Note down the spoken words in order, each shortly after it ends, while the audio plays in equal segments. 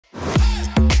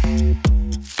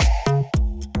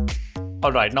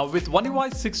Alright, now with One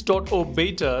UI 6.0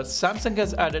 beta, Samsung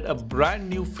has added a brand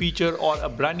new feature or a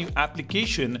brand new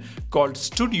application called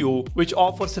Studio, which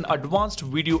offers an advanced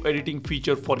video editing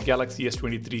feature for Galaxy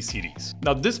S23 series.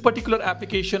 Now this particular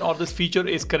application or this feature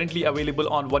is currently available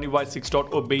on One UI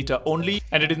 6.0 beta only,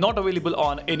 and it is not available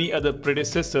on any other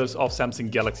predecessors of Samsung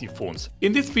Galaxy phones.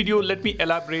 In this video, let me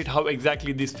elaborate how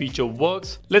exactly this feature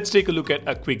works. Let's take a look at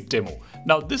a quick demo.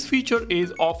 Now this feature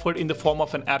is offered in the form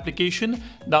of an application.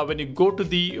 Now when you go to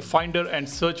the Finder and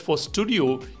search for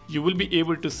Studio, you will be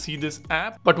able to see this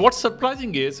app. But what's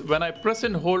surprising is when I press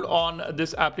and hold on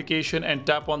this application and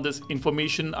tap on this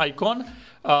information icon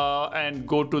and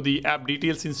go to the app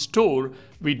details in store,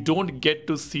 we don't get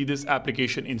to see this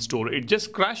application in store. It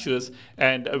just crashes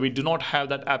and we do not have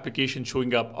that application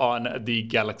showing up on the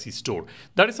Galaxy Store.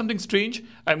 That is something strange.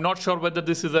 I'm not sure whether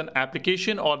this is an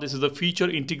application or this is a feature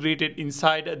integrated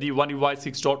inside the One UI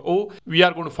 6.0. We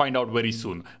are going to find out very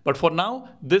soon. But for now,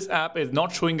 this app is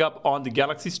not showing up on the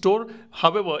Galaxy Store.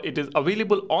 However, it is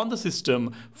available on the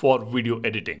system for video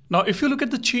editing. Now, if you look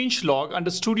at the changelog under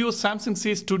Studio, Samsung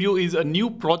says Studio is a new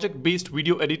project-based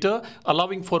video editor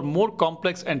allowing for more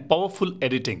complex and powerful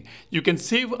editing. You can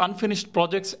save unfinished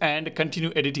projects and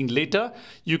continue editing later.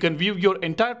 You can view your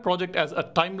entire project as a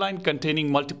timeline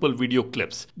containing multiple video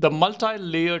clips. The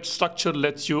multi-layered structure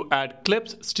lets you add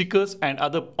clips, stickers, and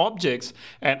other objects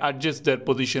and adjust their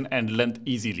position and length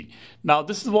easily. Now,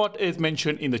 this is what is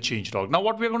mentioned in the changelog. Now,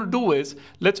 what we're going to do is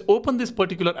let's open this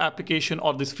particular application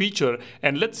or this feature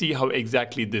and let's see how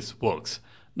exactly this works.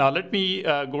 Now, let me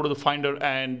go to the Finder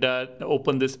and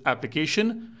open this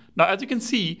application. Now, as you can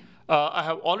see, I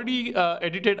have already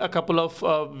edited a couple of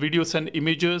videos and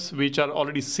images which are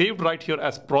already saved right here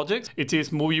as projects. It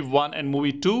says movie 1 and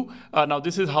movie 2. Now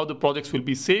this is how the projects will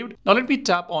be saved. Now let me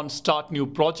tap on start new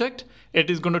project. It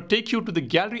is going to take you to the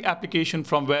gallery application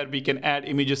from where we can add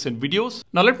images and videos.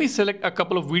 Now let me select a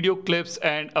couple of video clips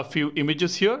and a few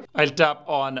images here. I'll tap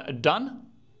on done.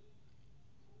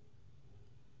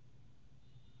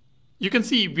 You can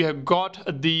see we have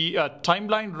got the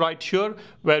timeline right here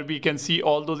where we can see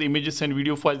all those images and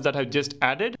video files that I've just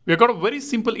added. We've got a very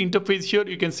simple interface here.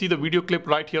 You can see the video clip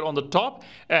right here on the top,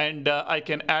 and I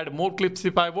can add more clips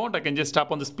if I want. I can just tap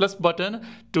on this plus button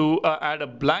to add a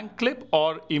blank clip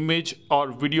or image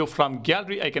or video from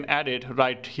gallery. I can add it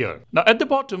right here. Now at the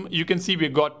bottom, you can see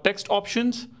we've got text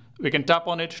options. We can tap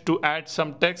on it to add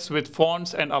some text with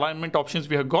fonts and alignment options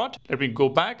we have got. Let me go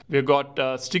back. We've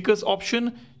got stickers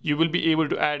option. You will be able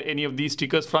to add any of these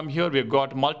stickers from here. We've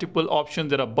got multiple options.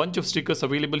 There are a bunch of stickers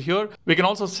available here. We can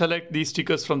also select these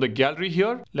stickers from the gallery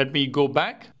here. Let me go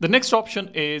back. The next option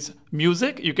is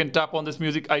music. You can tap on this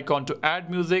music icon to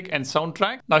add music and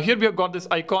soundtrack. Now here we have got this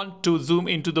icon to zoom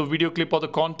into the video clip or the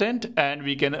content, and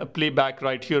we can play back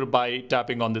right here by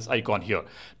tapping on this icon here.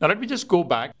 Now let me just go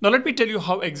back. Now let me tell you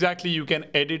how exactly you can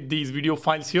edit these video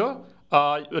files here.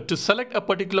 To select a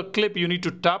particular clip, you need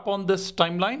to tap on this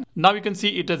timeline. Now you can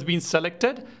see it has been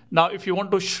selected. Now if you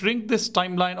want to shrink this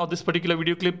timeline or this particular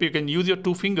video clip, you can use your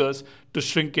two fingers to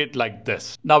shrink it like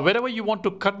this. Now wherever you want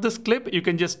to cut this clip, you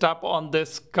can just tap on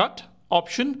this cut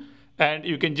option, and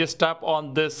you can just tap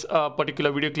on this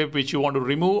particular video clip which you want to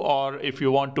remove, or if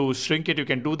you want to shrink it, you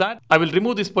can do that. I will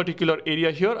remove this particular area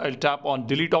here. I'll tap on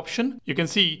delete option. You can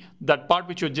see that part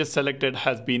which you just selected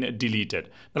has been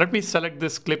deleted. Now let me select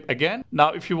this clip again.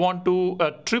 Now if you want to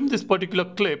trim this particular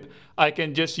clip, I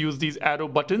can just use these arrow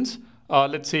buttons.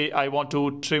 Let's say I want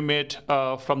to trim it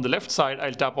from the left side.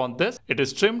 I'll tap on this. It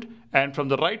is trimmed. And from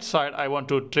the right side, I want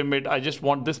to trim it. I just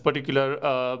want this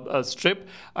particular strip.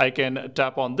 I can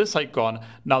tap on this icon.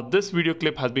 Now this video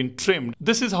clip has been trimmed.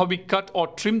 This is how we cut or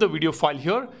trim the video file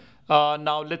here.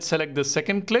 Now let's select the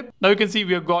second clip. Now you can see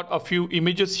we have got a few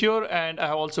images here, and I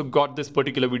have also got this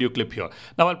particular video clip here.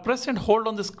 Now I'll press and hold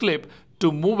on this clip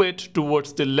to move it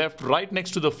towards the left, right next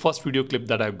to the first video clip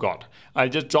that I've got. I'll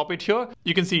just drop it here.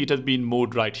 You can see it has been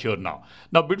moved right here now.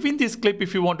 Now between this clip,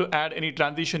 if you want to add any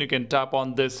transition, you can tap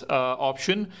on this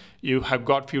option. You have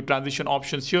got few transition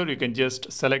options here. You can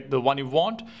just select the one you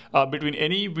want. Between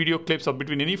any video clips or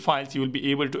between any files, you will be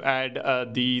able to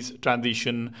add these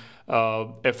transition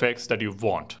effects that you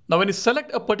want. Now when you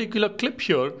select a particular clip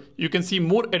here, you can see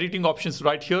more editing options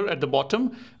right here at the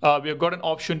bottom. We have got an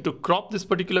option to crop this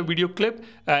particular video clip. clip,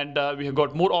 and we have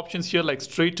got more options here like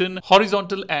straighten,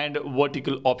 horizontal and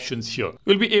vertical options here.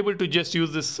 We'll be able to just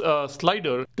use this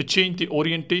slider to change the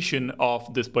orientation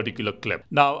of this particular clip.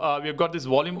 Now we have got this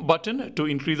volume button to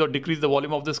increase or decrease the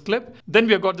volume of this clip. Then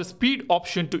we have got the speed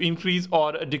option to increase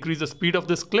or decrease the speed of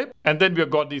this clip. And then we have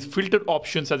got these filter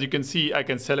options. As you can see, I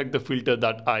can select the filter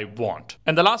that I want.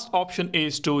 And the last option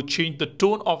is to change the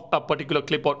tone of a particular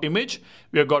clip or image.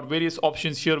 We have got various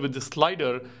options here with the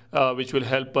slider which will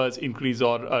help us increase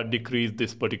or decrease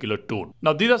this particular tone.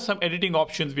 Now these are some editing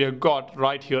options we have got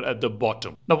right here at the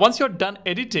bottom. Now once you're done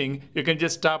editing, you can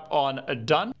just tap on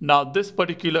done. Now this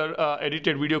particular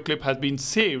edited video clip has been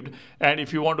saved, and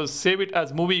if you want to save it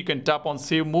as movie, you can tap on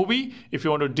save movie. If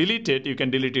you want to delete it, you can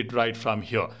delete it right from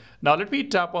here. Now let me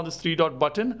tap on this three dot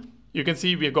button. You can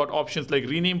see we've got options like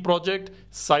rename project,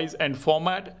 size and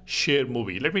format, share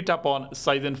movie. Let me tap on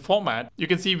size and format. You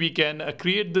can see we can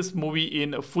create this movie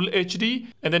in full HD,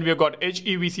 and then we have got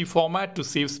HEVC format to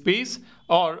save space,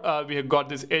 or we have got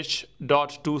this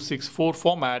H.264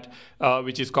 format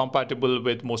which is compatible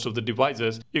with most of the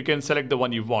devices. You can select the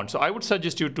one you want. So I would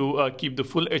suggest you to keep the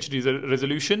full HD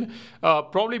resolution,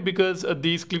 probably because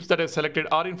these clips that I selected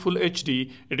are in full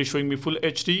HD. It is showing me full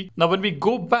HD. Now when we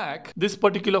go back, this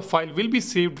particular file will be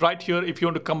saved right here. If you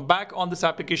want to come back on this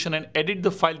application and edit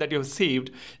the file that you have saved,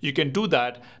 you can do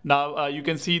that. Now you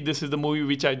can see this is the movie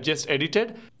which I just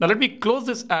edited. Now let me close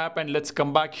this app and let's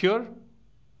come back here.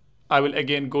 I will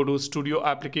again go to Studio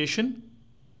application.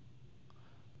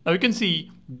 Now you can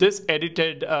see this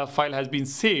edited file has been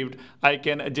saved. I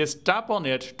can just tap on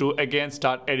it to again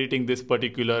start editing this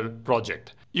particular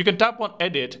project. You can tap on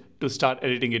edit to start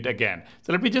editing it again.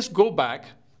 So let me just go back.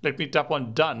 Let me tap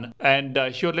on done, and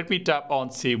here let me tap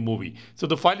on save movie. So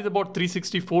the file is about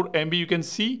 364 MB. You can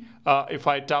see if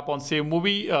I tap on save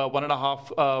movie,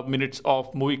 1.5 minutes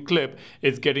of movie clip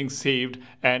is getting saved,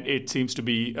 and it seems to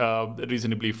be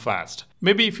reasonably fast.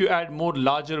 Maybe if you add more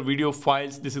larger video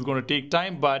files, this is going to take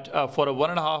time, but for a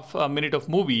 1.5 minute of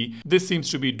movie, this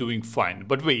seems to be doing fine.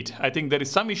 But wait, I think there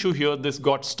is some issue here. This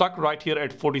got stuck right here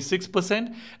at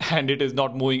 46% and it is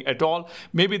not moving at all.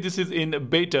 Maybe this is in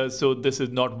beta, so this is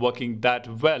not working that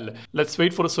well. Let's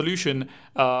wait for a solution.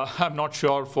 I'm not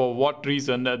sure for what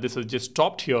reason this has just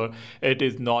stopped here. It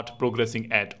is not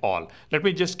progressing at all. Let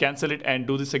me just cancel it and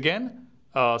do this again.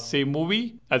 Save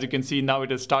movie. As you can see, now it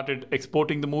has started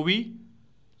exporting the movie.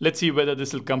 Let's see whether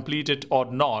this will complete it or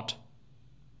not.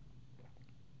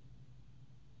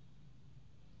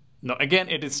 Now again,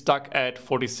 it is stuck at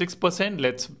 46%.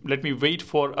 Let me wait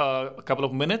for a couple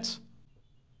of minutes.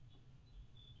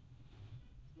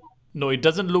 No, it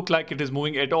doesn't look like it is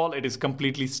moving at all. It is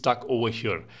completely stuck over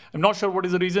here. I'm not sure what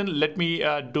is the reason. Let me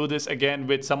do this again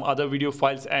with some other video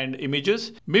files and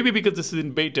images. Maybe because this is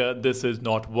in beta, this is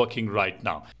not working right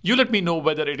now. You let me know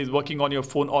whether it is working on your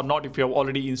phone or not if you have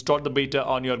already installed the beta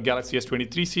on your Galaxy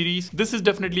S23 series. This is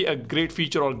definitely a great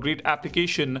feature or great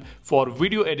application for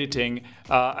video editing.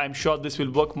 I'm sure this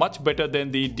will work much better than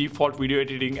the default video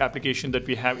editing application that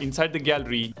we have inside the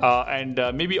gallery, and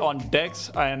maybe on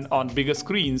DeX and on bigger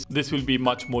screens, this will be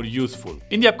much more useful.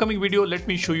 In the upcoming video, let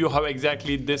me show you how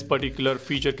exactly this particular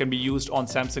feature can be used on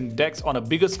Samsung DeX on a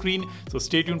bigger screen. So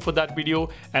stay tuned for that video,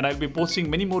 and I'll be posting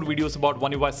many more videos about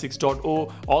One UI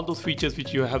 6.0. All those features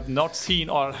which you have not seen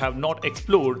or have not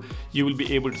explored, you will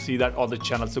be able to see that on the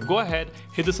channel. So go ahead,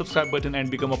 hit the subscribe button and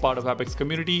become a part of Apex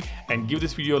community, and give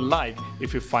this video a like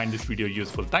if you find this video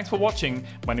useful. Thanks for watching.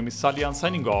 My name is Salian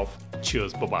signing off.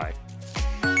 Cheers. Bye-bye.